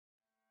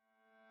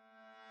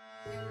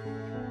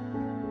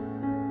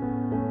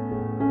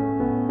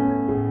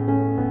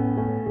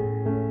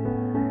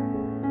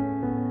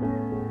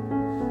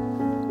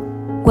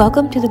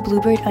Welcome to the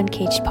Bluebird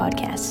Uncaged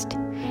podcast.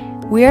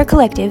 We are a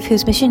collective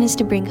whose mission is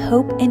to bring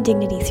hope and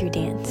dignity through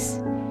dance.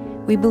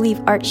 We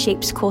believe art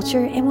shapes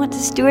culture and want to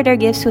steward our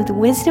gifts with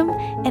wisdom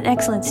and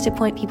excellence to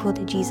point people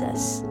to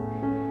Jesus.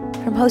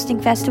 From hosting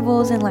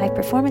festivals and live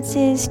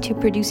performances, to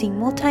producing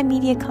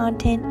multimedia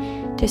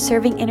content, to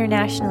serving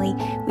internationally,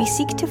 we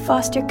seek to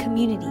foster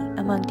community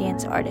among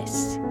dance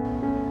artists.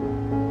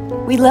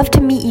 We'd love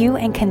to meet you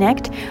and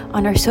connect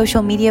on our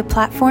social media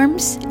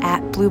platforms at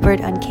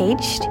Bluebird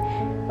Uncaged.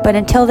 But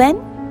until then,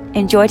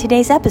 enjoy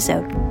today's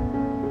episode.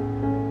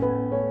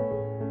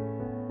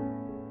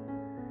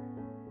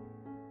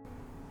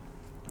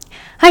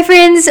 Hi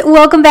friends,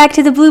 welcome back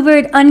to the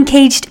Bluebird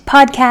Uncaged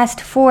podcast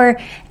for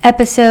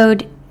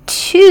episode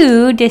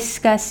 2,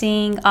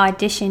 discussing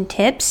audition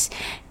tips.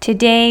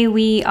 Today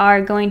we are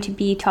going to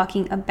be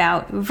talking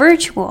about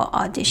virtual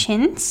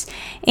auditions,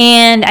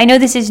 and I know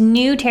this is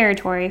new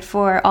territory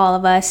for all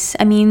of us.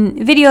 I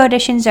mean, video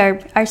auditions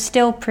are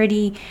still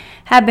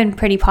have been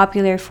pretty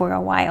popular for a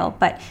while,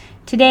 but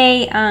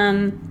today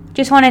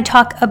just want to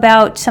talk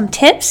about some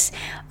tips.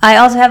 I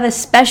also have a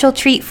special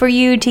treat for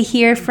you to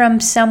hear from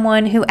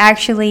someone who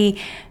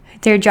actually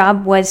their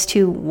job was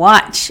to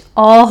watch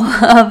all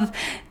of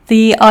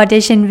the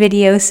audition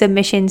video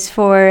submissions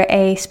for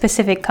a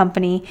specific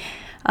company.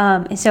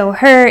 And so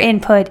her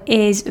input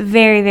is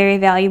very, very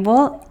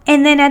valuable.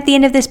 And then at the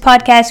end of this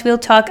podcast, we'll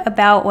talk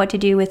about what to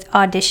do with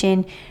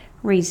audition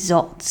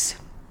results.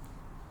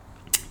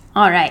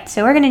 All right,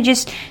 so we're going to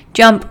just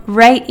jump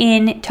right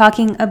in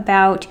talking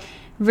about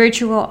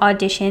virtual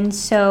auditions.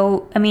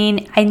 So, I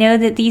mean, I know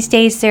that these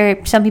days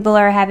some people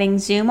are having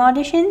Zoom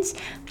auditions,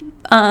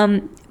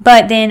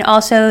 but then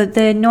also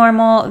the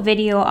normal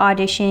video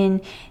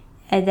audition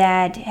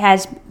that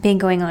has been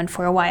going on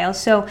for a while.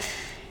 So,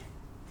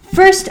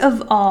 first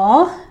of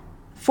all,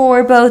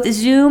 for both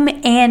Zoom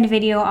and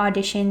video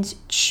auditions,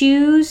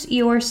 choose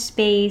your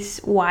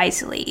space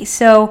wisely.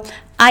 So,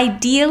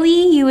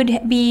 ideally, you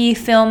would be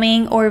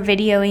filming or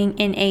videoing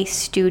in a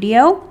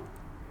studio.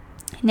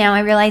 Now,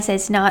 I realize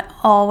that's not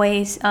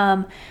always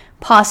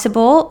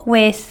possible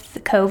with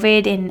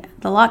COVID and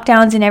the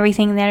lockdowns and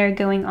everything that are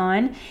going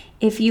on.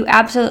 If you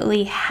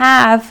absolutely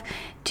have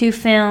to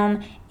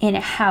film in a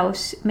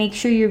house, make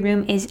sure your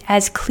room is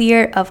as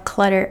clear of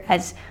clutter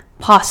as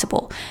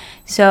possible.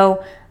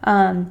 So,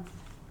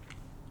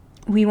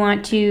 we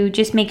want to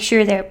just make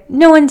sure that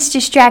no one's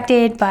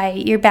distracted by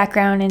your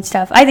background and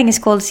stuff. I think it's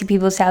cool to see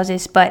people's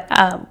houses, but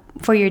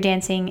for your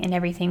dancing and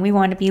everything, we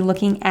want to be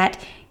looking at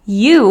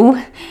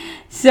you.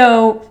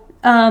 So,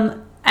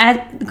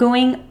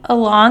 going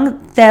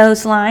along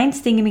those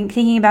lines,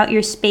 thinking about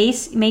your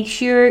space, make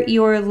sure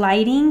your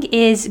lighting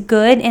is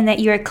good and that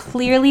you're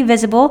clearly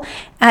visible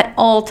at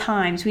all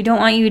times. We don't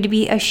want you to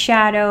be a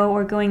shadow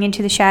or going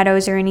into the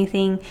shadows or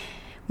anything.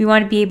 We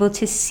want to be able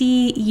to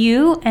see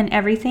you and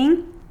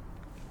everything.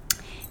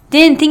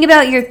 Then think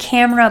about your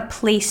camera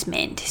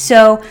placement.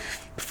 So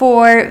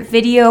for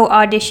video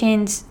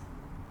auditions,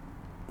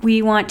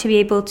 we want to be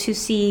able to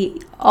see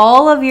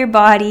all of your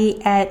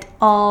body at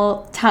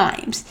all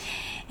times.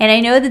 And I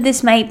know that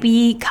this might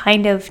be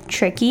kind of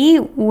tricky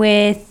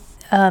with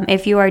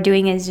if you are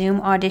doing a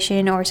Zoom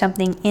audition or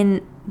something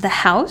in the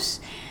house,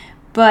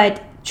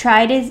 but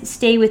try to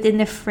stay within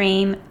the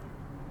frame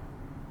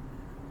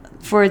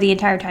for the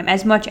entire time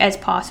as much as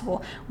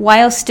possible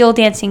while still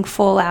dancing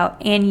full out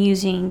and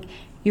using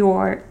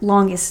your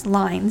longest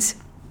lines.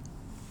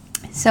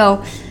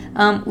 So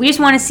we just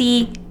want to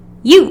see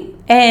you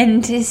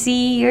and to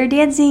see your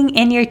dancing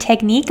and your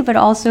technique, but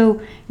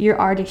also your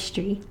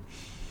artistry.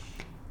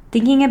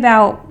 Thinking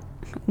about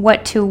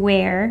what to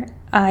wear,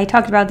 I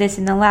talked about this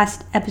in the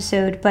last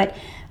episode, but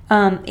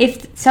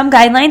if some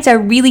guidelines are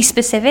really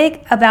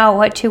specific about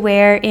what to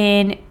wear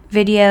in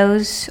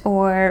videos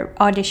or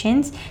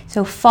auditions,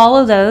 so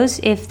follow those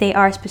if they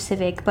are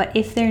specific, but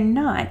if they're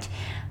not,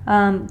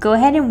 go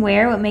ahead and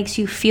wear what makes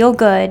you feel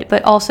good,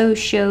 but also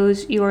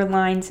shows your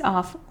lines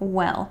off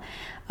well.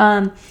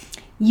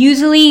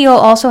 Usually you'll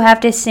also have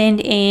to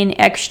send in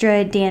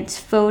extra dance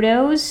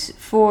photos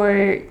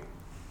for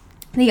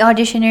the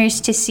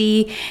auditioners to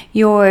see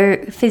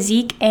your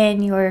physique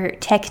and your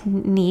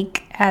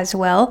technique as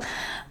well.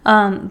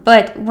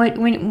 But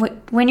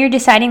when you're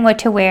deciding what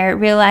to wear,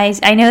 realize,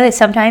 I know that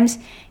sometimes,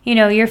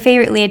 your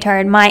favorite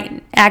leotard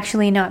might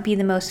actually not be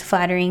the most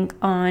flattering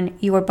on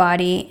your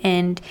body,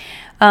 and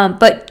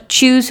but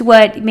choose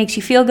what makes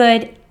you feel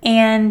good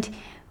and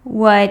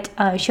what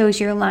shows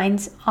your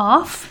lines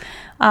off.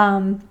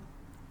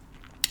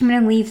 I'm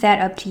going to leave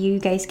that up to you. You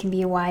guys can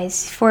be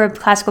wise. For a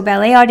classical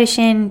ballet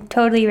audition,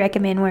 totally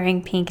recommend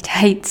wearing pink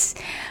tights.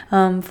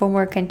 For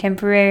more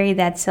contemporary,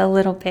 that's a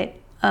little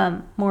bit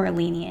more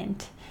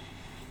lenient.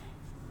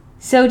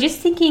 So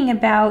just thinking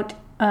about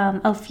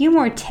a few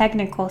more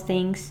technical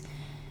things.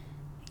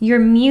 Your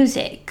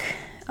music.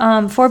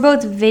 For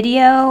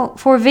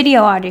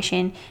video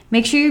audition,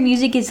 make sure your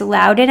music is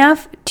loud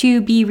enough to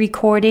be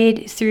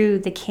recorded through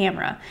the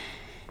camera.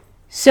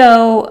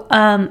 So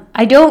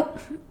I don't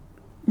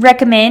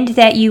recommend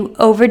that you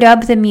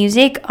overdub the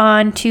music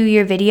onto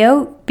your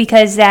video,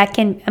 because that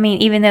can,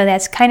 even though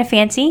that's kind of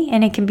fancy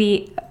and it can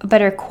be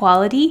better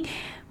quality,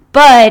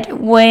 but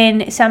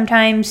when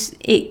sometimes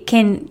it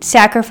can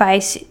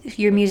sacrifice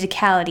your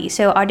musicality.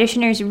 So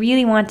auditioners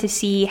really want to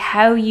see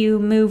how you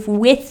move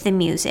with the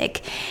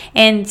music.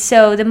 And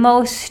so the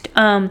most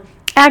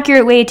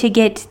accurate way to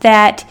get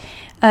that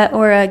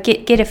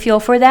get a feel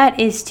for that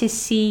is to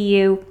see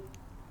you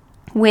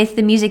with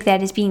the music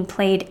that is being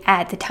played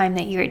at the time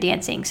that you're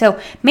dancing. So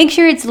make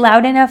sure it's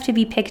loud enough to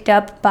be picked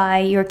up by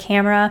your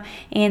camera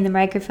and the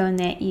microphone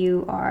that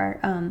you are,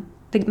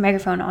 the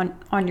microphone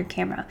on your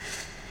camera.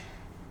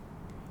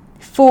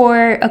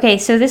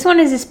 So this one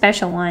is a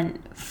special one.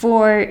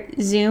 For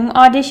Zoom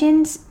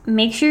auditions,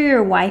 make sure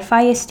your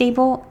Wi-Fi is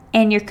stable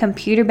and your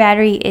computer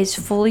battery is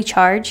fully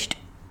charged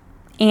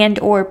and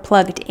or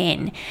plugged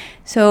in.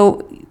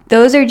 So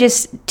those are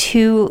just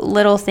two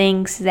little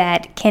things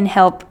that can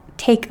help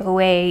take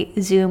away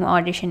Zoom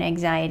audition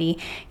anxiety.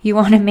 You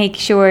want to make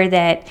sure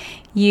that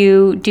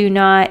you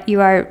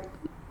are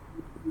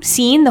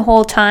seen the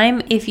whole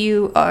time. If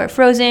you are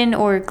frozen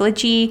or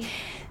glitchy,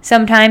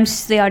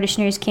 sometimes the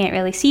auditioners can't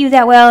really see you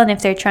that well, and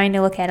if they're trying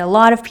to look at a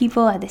lot of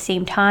people at the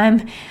same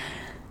time,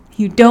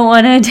 you don't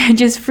want to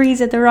just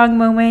freeze at the wrong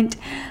moment.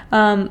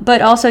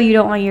 But also you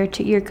don't want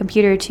your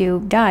computer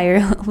to die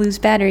or lose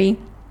battery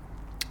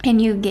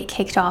and you get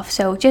kicked off.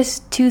 So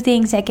just two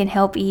things that can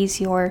help ease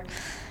your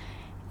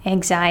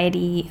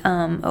anxiety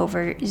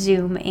over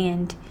Zoom.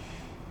 And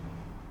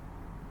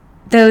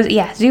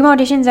Zoom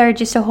auditions are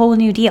just a whole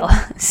new deal.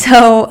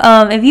 So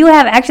if you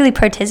have actually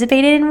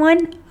participated in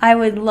one, I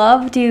would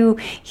love to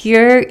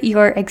hear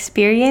your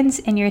experience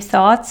and your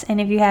thoughts,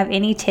 and if you have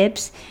any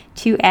tips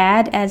to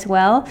add as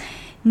well.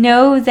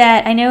 Know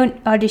that I know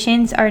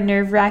auditions are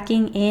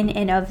nerve-wracking in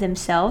and of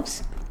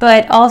themselves,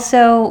 but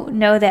also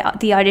know that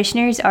the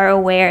auditioners are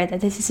aware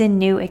that this is a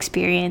new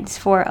experience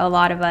for a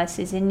lot of us.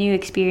 It's a new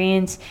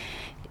experience,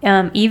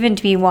 even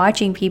to be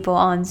watching people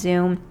on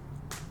Zoom.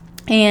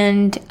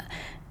 And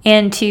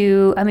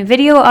video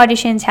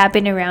auditions have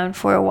been around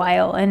for a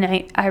while, and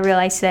I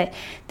realize that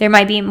there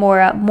might be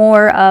more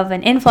of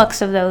an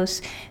influx of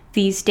those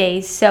these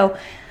days. So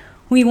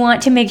we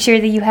want to make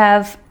sure that you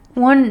have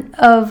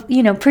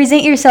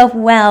present yourself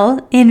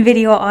well in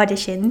video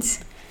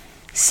auditions.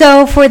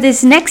 So for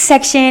this next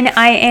section,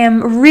 I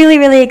am really,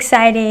 really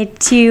excited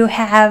to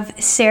have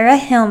Sarah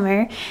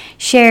Hilmer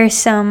share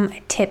some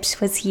tips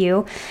with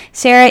you.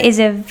 Sarah is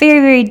a very,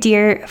 very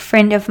dear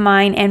friend of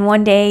mine, and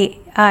one day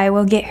I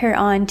will get her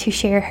on to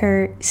share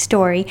her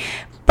story.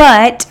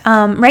 But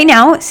right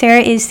now, Sarah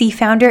is the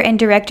founder and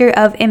director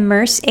of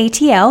Immerse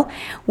ATL,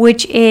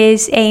 which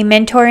is a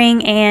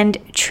mentoring and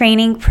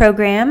training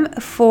program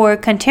for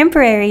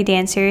contemporary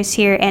dancers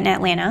here in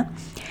Atlanta.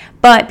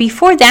 But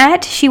before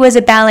that, she was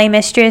a ballet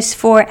mistress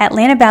for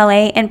Atlanta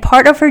Ballet, and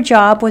part of her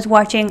job was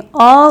watching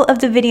all of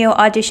the video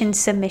audition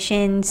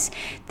submissions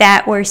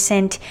that were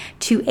sent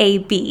to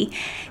AB.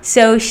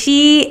 So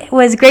she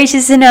was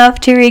gracious enough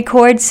to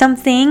record some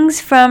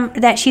things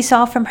that she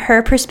saw from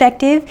her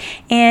perspective,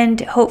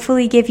 and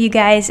hopefully give you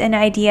guys an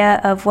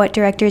idea of what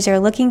directors are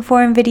looking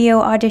for in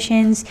video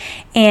auditions,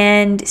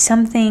 and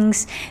some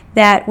things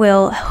that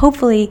will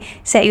hopefully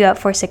set you up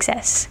for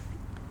success.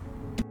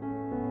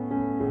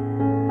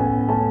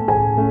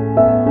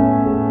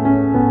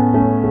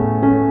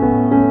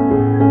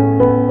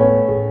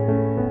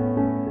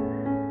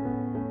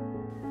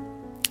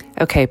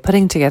 Okay,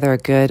 putting together a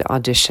good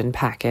audition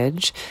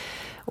package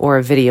or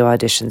a video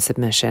audition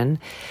submission.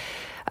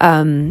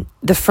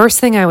 The first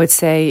thing I would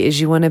say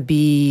is you want to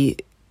be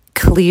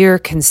clear,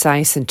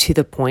 concise, and to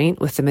the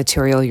point with the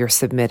material you're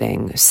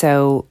submitting.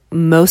 So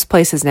most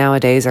places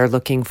nowadays are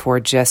looking for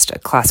just a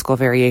classical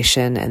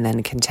variation and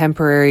then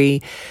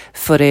contemporary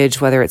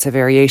footage, whether it's a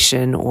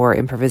variation or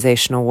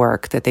improvisational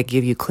work, that they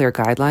give you clear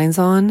guidelines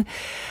on.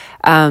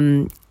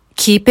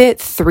 Keep it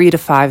 3 to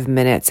 5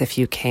 minutes if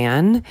you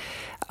can.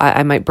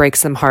 I might break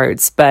some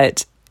hearts,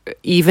 but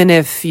even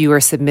if you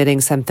are submitting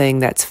something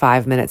that's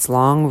 5 minutes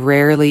long,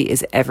 rarely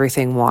is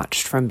everything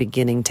watched from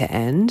beginning to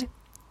end.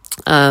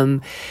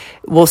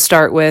 We'll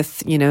start with,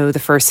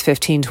 the first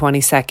 15,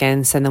 20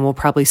 seconds, and then we'll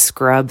probably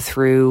scrub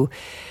through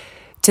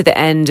to the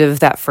end of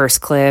that first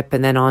clip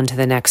and then on to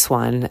the next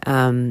one.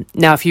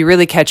 Now, if you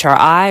really catch our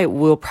eye,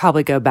 we'll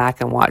probably go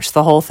back and watch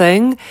the whole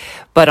thing.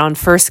 But on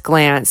first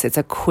glance, it's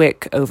a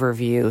quick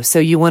overview. So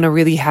you want to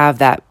really have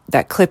that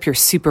clip you're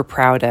super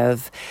proud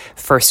of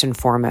first and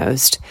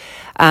foremost.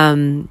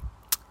 Now,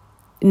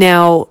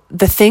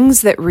 the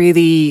things that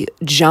really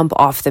jump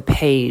off the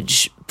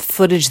page,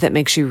 footage that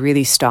makes you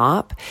really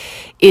stop,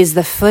 is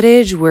the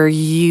footage where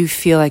you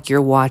feel like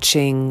you're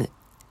watching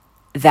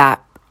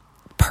that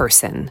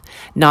person,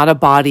 not a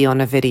body on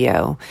a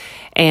video.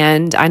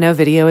 And I know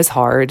video is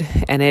hard,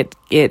 and it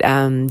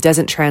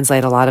doesn't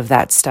translate a lot of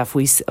that stuff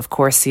we of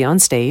course see on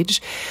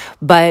stage,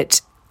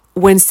 but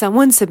when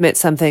someone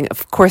submits something,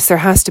 of course, there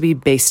has to be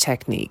base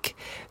technique.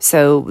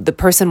 So the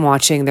person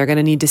watching, they're going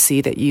to need to see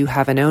that you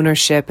have an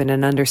ownership and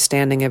an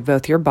understanding of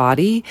both your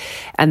body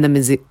and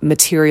the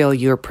material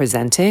you're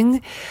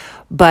presenting.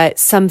 But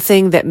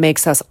something that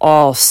makes us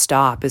all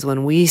stop is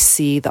when we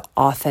see the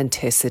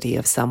authenticity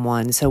of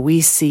someone. So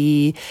we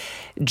see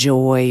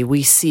joy,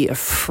 we see a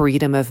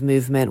freedom of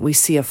movement, we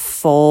see a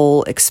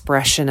full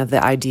expression of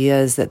the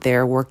ideas that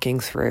they're working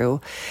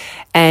through.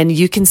 And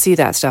you can see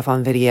that stuff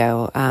on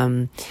video.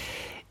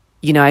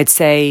 I'd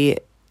say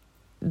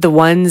the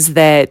ones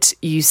that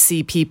you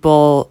see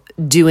people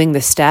doing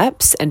the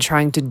steps and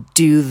trying to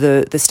do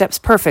the steps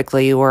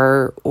perfectly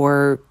or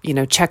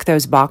check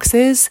those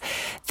boxes,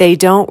 they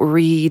don't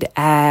read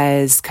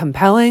as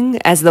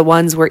compelling as the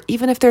ones where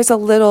even if there's a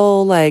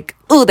little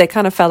they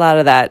kind of fell out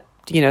of that,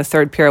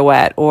 third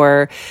pirouette,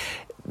 or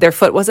their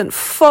foot wasn't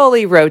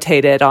fully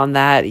rotated on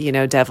that,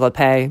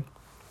 développé,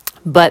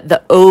 but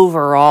the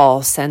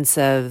overall sense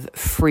of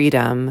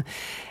freedom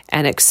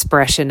and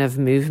expression of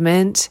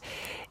movement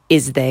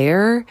is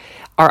there,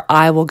 our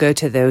eye will go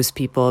to those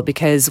people,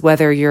 because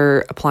whether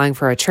you're applying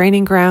for a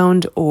training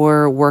ground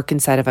or work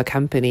inside of a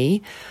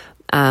company,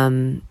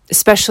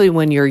 especially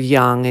when you're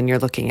young and you're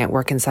looking at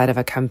work inside of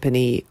a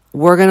company,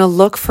 we're going to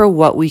look for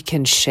what we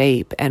can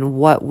shape and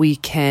what we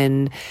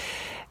can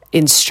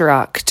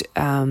instruct,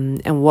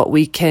 and what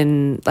we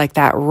can, like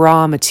that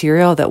raw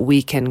material that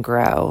we can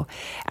grow.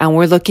 And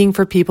we're looking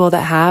for people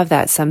that have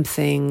that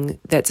something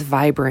that's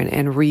vibrant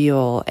and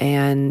real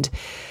and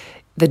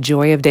the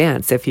joy of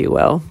dance, if you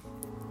will.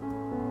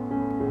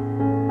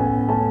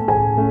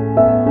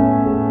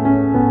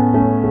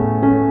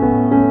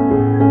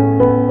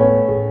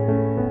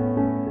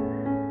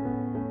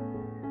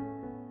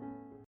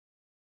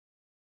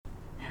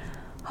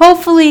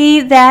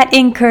 Hopefully that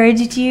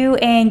encouraged you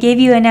and gave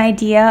you an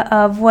idea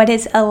of what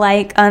it's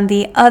like on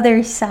the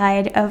other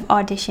side of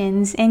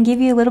auditions, and give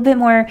you a little bit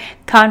more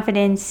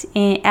confidence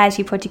as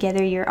you put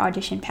together your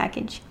audition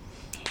package.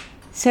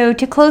 So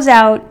to close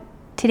out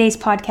today's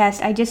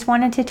podcast, I just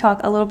wanted to talk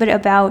a little bit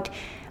about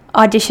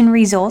audition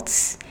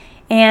results.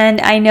 And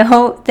I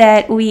know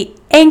that we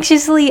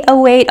anxiously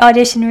await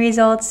audition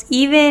results,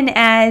 even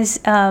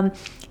as I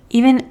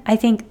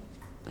think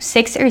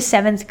 6th or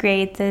 7th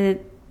grade,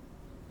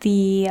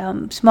 the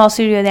small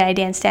studio that I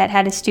danced at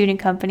had a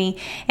student company,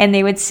 and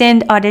they would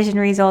send audition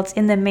results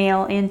in the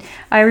mail. And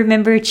I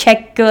remember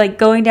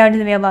going down to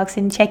the mailbox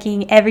and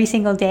checking every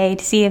single day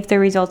to see if the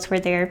results were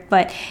there.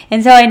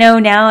 And so I know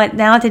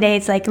now today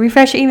it's like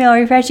refresh email.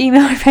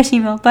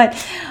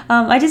 But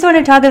I just want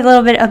to talk a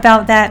little bit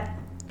about that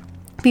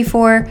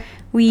before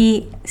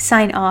we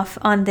sign off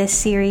on this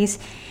series.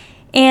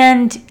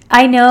 And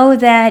I know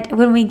that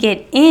when we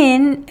get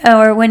in,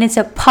 or when it's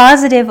a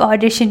positive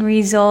audition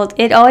result,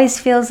 it always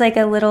feels like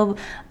a little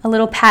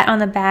pat on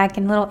the back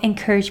and a little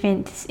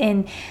encouragement,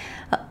 and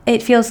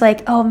it feels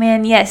like, oh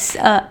man, yes,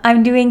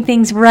 I'm doing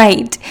things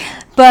right.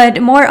 But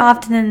more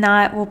often than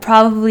not, we'll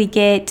probably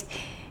get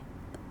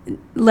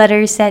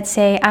letters that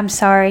say, I'm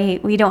sorry,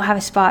 we don't have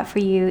a spot for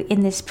you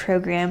in this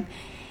program.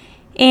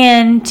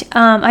 And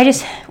I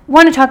just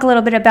want to talk a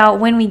little bit about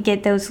when we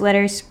get those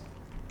letters.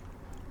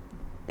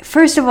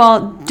 First of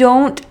all,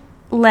 don't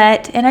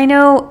let, and I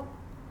know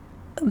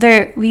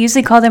we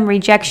usually call them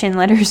rejection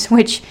letters,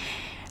 which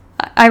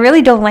I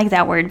really don't like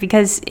that word,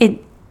 because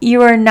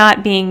you are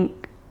not being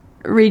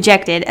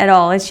rejected at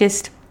all. It's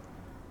just,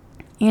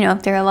 there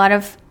are a lot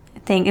of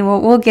things, and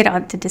we'll get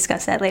on to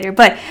discuss that later.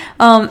 But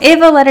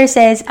if a letter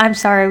says, I'm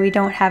sorry, we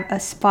don't have a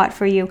spot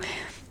for you,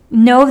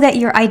 know that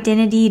your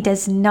identity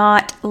does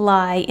not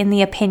lie in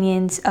the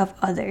opinions of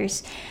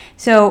others.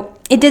 So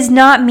it does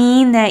not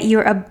mean that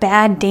you're a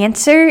bad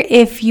dancer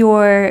if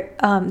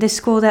the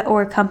school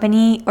or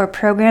company or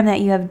program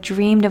that you have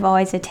dreamed of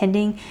always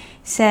attending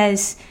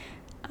says,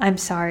 I'm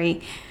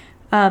sorry.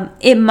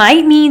 It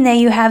might mean that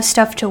you have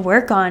stuff to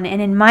work on,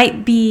 and it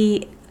might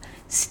be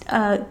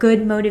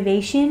good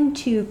motivation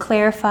to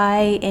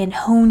clarify and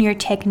hone your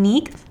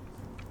technique.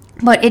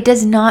 But it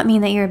does not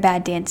mean that you're a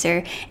bad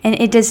dancer, and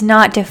it does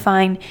not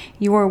define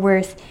your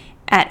worth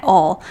at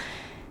all.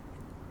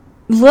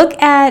 Look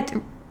at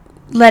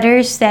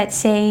letters that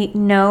say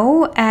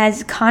no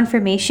as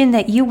confirmation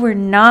that you were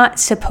not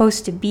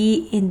supposed to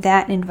be in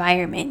that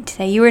environment,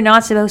 that you were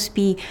not supposed to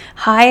be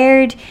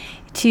hired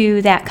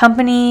to that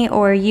company,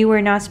 or you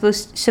were not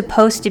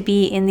supposed to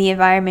be in the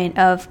environment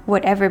of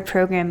whatever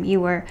program you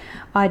were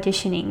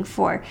auditioning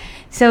for.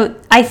 So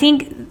I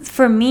think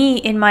for me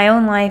in my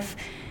own life,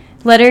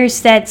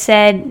 letters that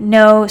said,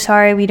 no,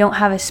 sorry, we don't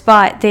have a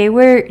spot, they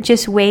were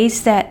just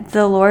ways that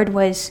the Lord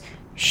was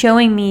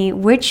showing me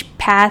which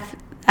path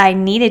I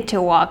needed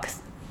to walk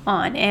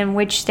on and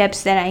which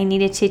steps that I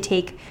needed to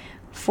take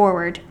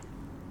forward.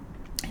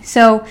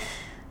 So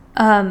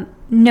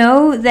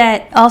know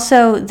that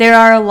also there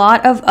are a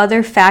lot of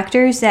other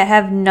factors that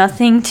have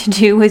nothing to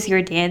do with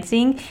your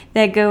dancing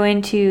that go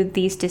into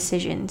these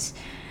decisions.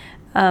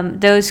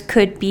 Those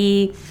could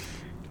be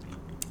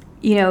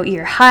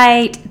your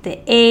height, the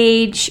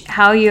age,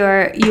 how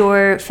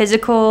your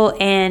physical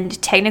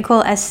and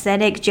technical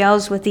aesthetic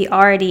gels with the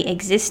already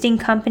existing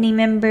company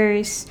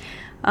members.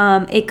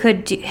 It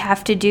could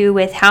have to do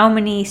with how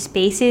many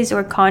spaces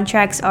or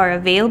contracts are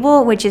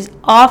available, which is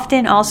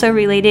often also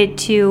related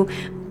to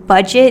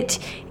budget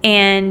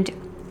and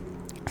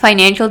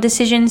financial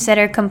decisions that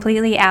are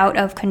completely out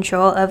of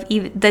control of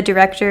the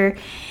director.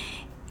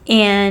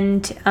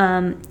 And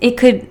it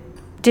could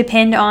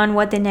depend on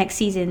what the next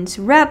season's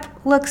rep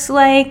looks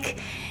like.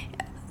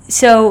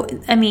 So,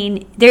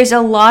 there's a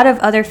lot of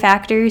other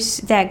factors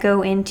that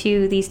go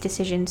into these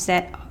decisions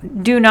that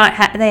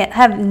that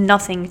have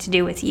nothing to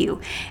do with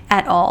you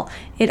at all.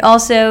 It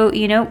also,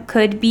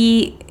 could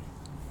be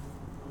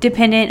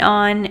dependent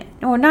on,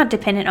 or not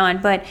dependent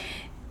on, but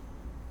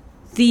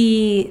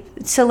the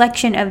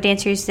selection of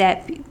dancers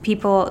that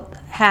people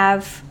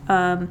have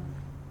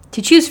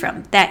to choose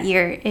from that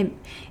year.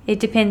 It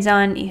depends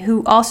on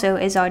who also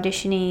is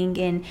auditioning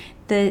and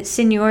the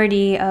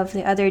seniority of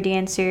the other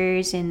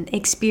dancers and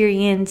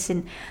experience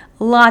and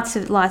lots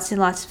and lots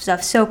of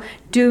stuff. So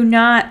do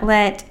not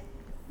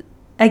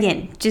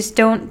just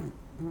don't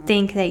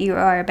think that you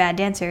are a bad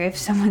dancer if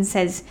someone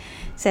says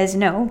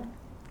no.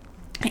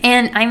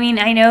 And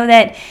I know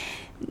that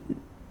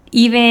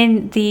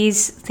even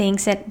these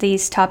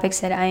topics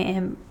that I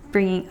am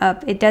bringing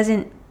up, it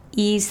doesn't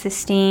ease the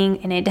sting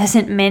and it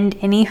doesn't mend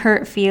any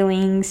hurt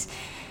feelings.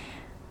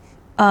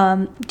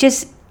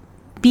 Just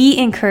be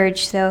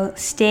encouraged, though.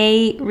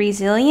 Stay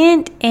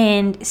resilient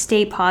and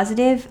stay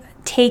positive.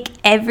 Take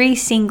every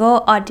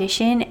single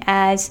audition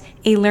as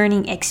a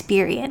learning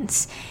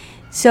experience.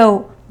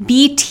 So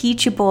be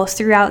teachable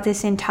throughout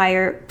this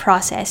entire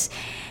process.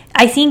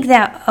 I think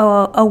that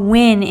a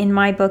win in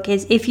my book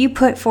is if you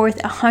put forth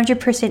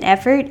 100%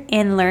 effort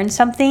and learn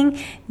something,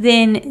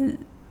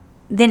 then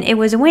it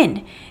was a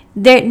win.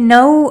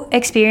 No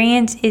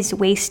experience is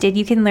wasted.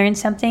 You can learn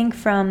something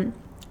from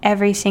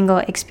every single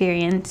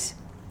experience.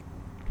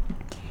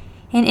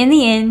 And in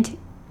the end,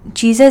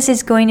 Jesus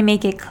is going to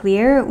make it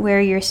clear where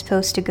you're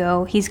supposed to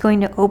go. He's going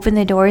to open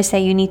the doors that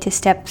you need to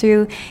step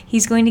through.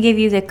 He's going to give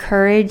you the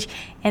courage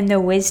and the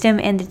wisdom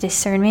and the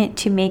discernment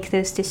to make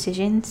those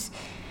decisions.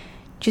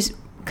 Just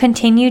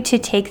continue to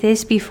take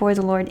this before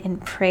the Lord in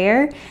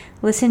prayer.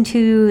 Listen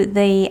to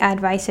the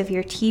advice of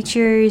your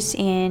teachers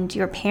and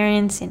your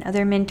parents and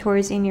other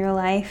mentors in your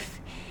life.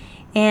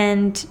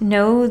 And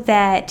know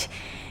that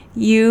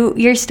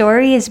your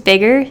story is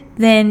bigger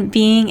than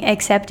being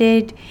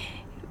accepted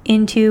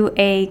into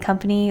a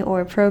company or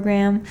a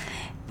program,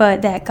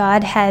 but that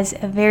God has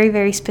a very,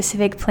 very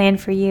specific plan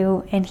for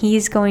you, and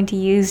He's going to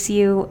use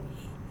you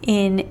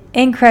in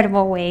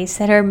incredible ways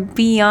that are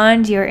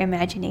beyond your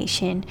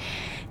imagination.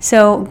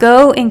 So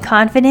go in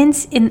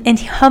confidence, in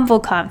humble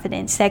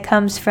confidence that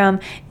comes from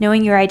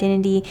knowing your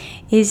identity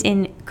is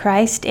in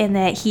Christ and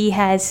that He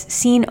has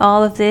seen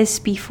all of this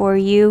before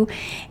you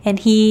and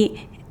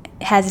He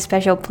has a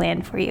special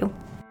plan for you.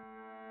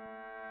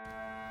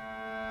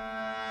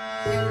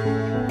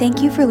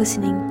 Thank you for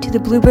listening to the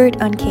Bluebird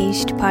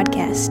Uncaged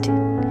podcast.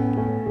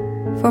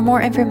 For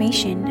more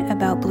information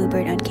about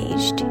Bluebird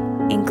Uncaged,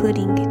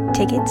 including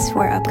tickets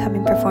for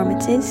upcoming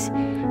performances,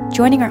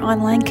 joining our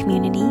online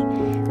community,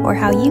 or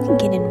how you can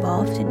get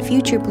involved in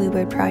future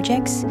Bluebird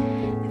projects,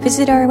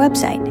 visit our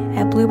website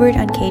at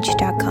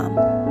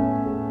bluebirduncaged.com.